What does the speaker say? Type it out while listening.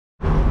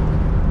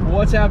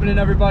What's happening,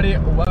 everybody?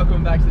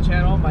 Welcome back to the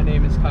channel. My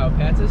name is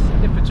Pancis.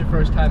 If it's your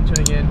first time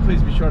tuning in,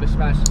 please be sure to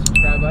smash the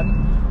subscribe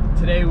button.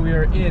 Today we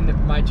are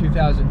in my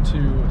 2002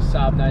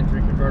 Saab 9.3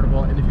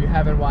 convertible, and if you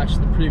haven't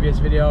watched the previous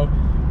video,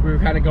 we were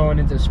kind of going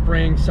into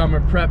spring summer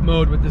prep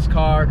mode with this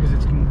car because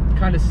it's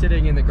kind of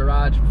sitting in the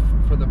garage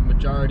for the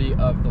majority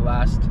of the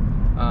last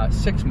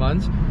 6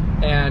 months,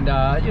 and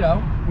you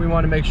know, we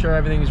want to make sure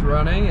everything's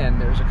running, and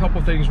there's a couple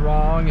things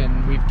wrong,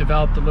 and we've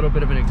developed a little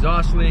bit of an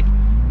exhaust leak.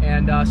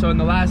 And so in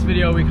the last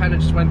video, we kind of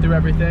just went through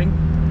everything.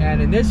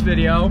 And in this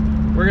video,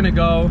 we're gonna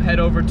go head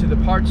over to the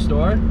parts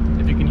store,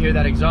 if you can hear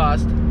that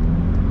exhaust,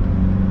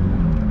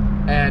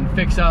 and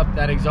fix up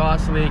that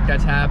exhaust leak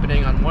that's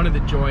happening on one of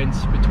the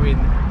joints between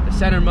the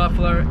center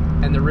muffler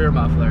and the rear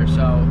muffler.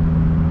 So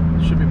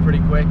it should be pretty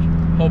quick,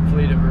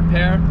 hopefully, to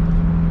repair.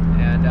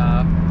 And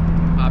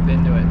hop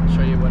into it,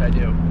 show you what I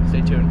do.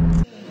 Stay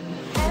tuned.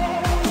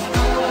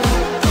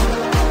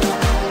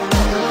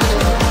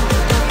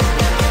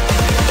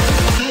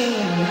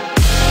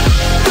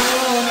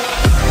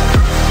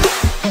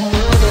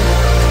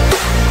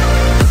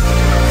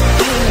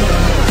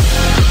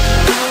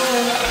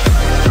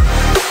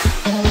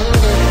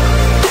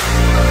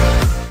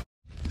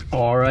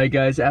 Alright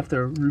guys,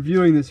 after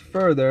reviewing this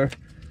further,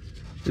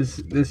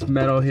 this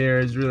metal here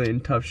is really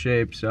in tough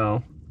shape,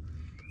 so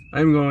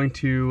I'm going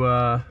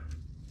to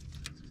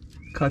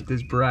cut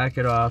this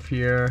bracket off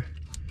here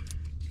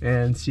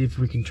and see if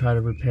we can try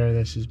to repair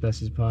this as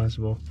best as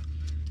possible.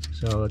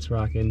 So let's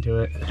rock into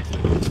it.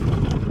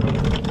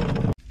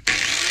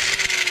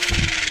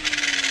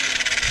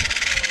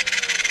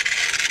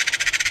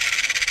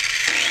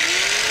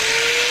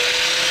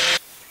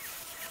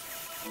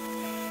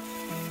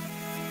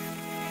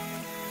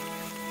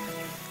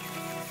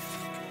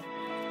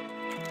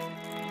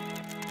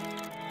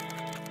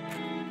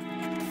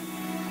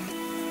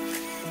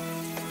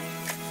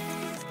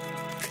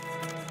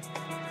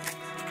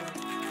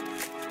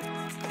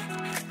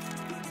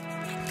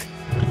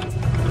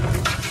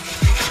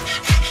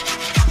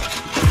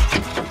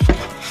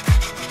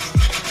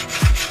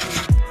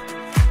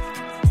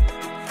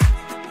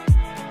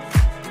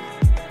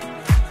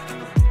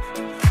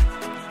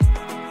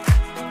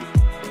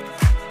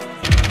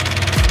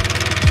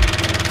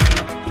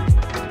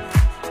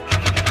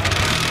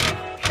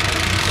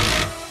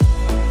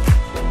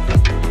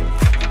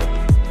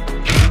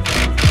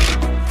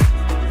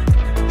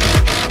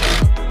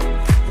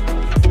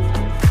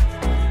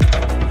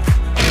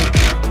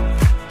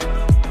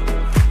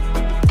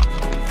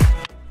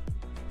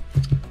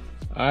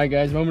 Alright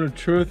guys, moment of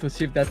truth. Let's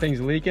see if that thing's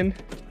leaking.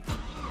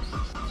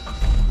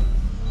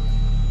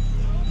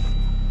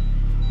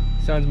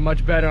 Sounds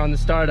much better on the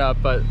startup,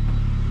 but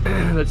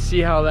let's see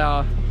how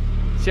long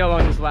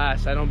this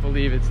lasts. I don't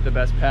believe it's the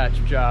best patch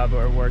job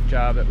or work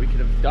job that we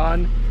could have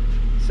done.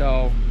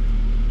 So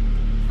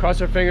cross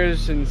our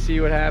fingers and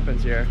see what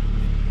happens here.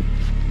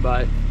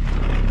 But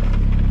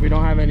we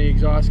don't have any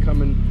exhaust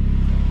coming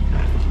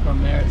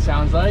from there, it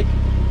sounds like.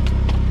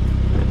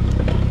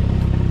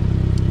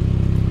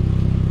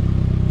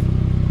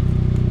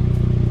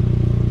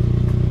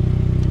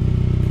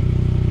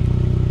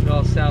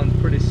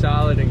 Sounds pretty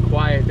solid and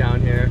quiet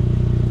down here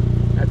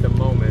at the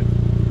moment,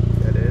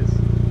 that is.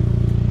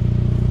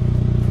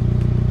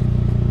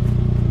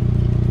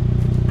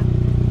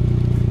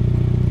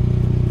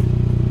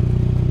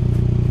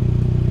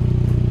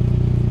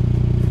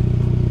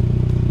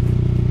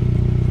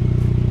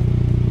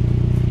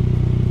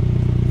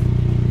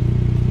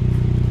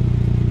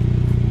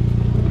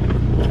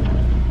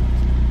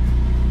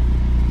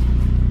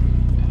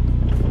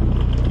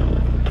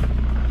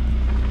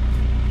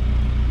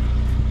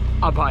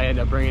 I'll probably end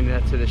up bringing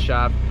that to the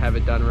shop, have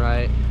it done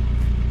right.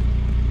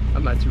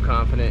 I'm not too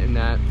confident in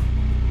that,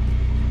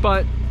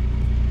 but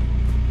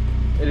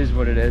it is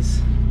what it is.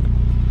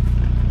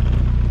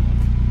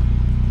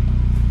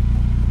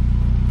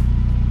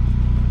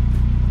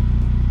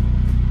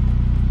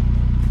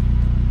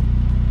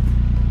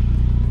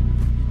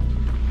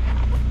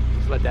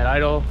 Just let that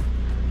idle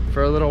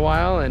for a little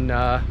while and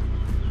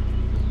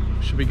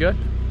should be good.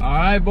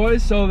 Alright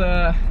boys, so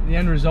the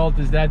end result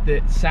is that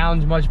it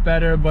sounds much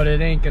better, but it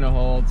ain't gonna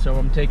hold, so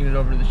I'm taking it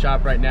over to the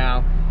shop right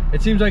now.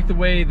 It seems like the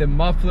way the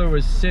muffler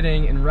was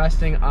sitting and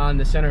resting on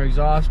the center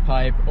exhaust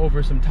pipe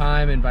over some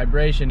time and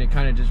vibration, it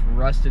kind of just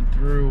rusted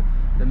through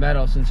the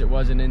metal since it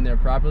wasn't in there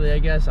properly, I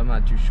guess. I'm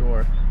not too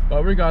sure.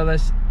 But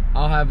regardless,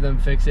 I'll have them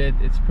fix it.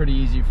 It's pretty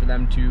easy for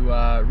them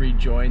to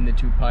rejoin the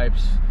two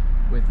pipes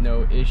with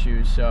no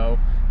issues, so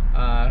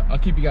I'll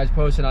keep you guys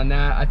posted on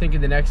that. I think in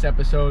the next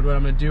episode what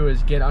I'm going to do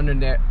is get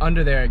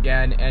under there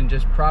again and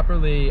just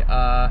properly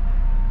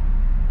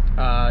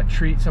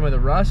treat some of the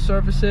rust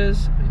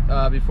surfaces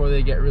before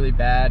they get really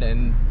bad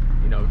and,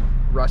 you know,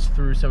 rust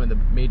through some of the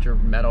major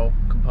metal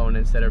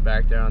components that are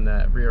back there on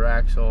the rear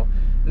axle.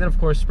 And then of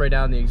course spray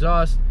down the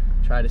exhaust,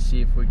 try to see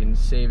if we can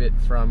save it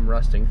from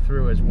rusting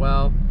through as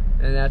well.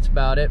 And that's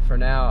about it for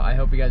now. I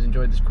hope you guys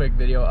enjoyed this quick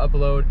video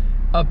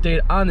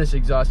update on this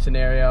exhaust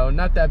scenario.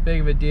 Not that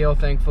big of a deal,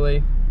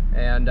 thankfully.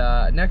 And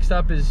next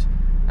up is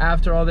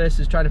after all this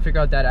is trying to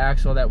figure out that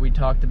axle that we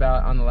talked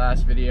about on the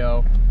last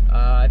video.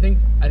 I think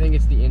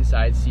it's the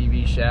inside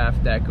CV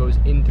shaft that goes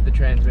into the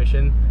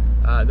transmission.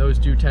 Those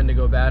do tend to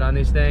go bad on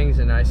these things,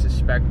 and I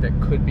suspect that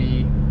could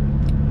be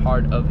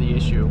part of the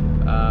issue.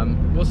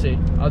 We'll see.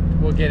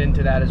 We'll get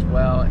into that as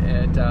well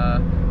in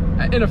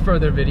a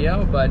further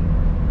video. But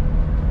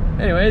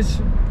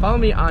anyways, follow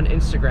me on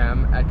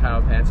Instagram at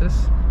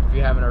Pancis if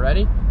you haven't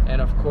already,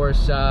 and of course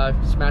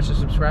smash the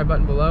subscribe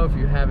button below if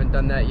you haven't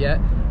done that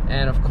yet.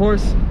 And of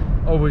course,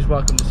 always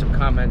welcome to some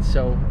comments,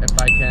 so if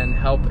I can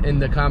help in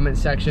the comment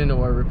section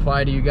or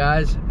reply to you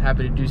guys,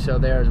 happy to do so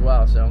there as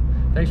well. So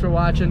thanks for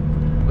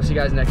watching. We'll see you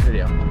guys in the next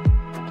video.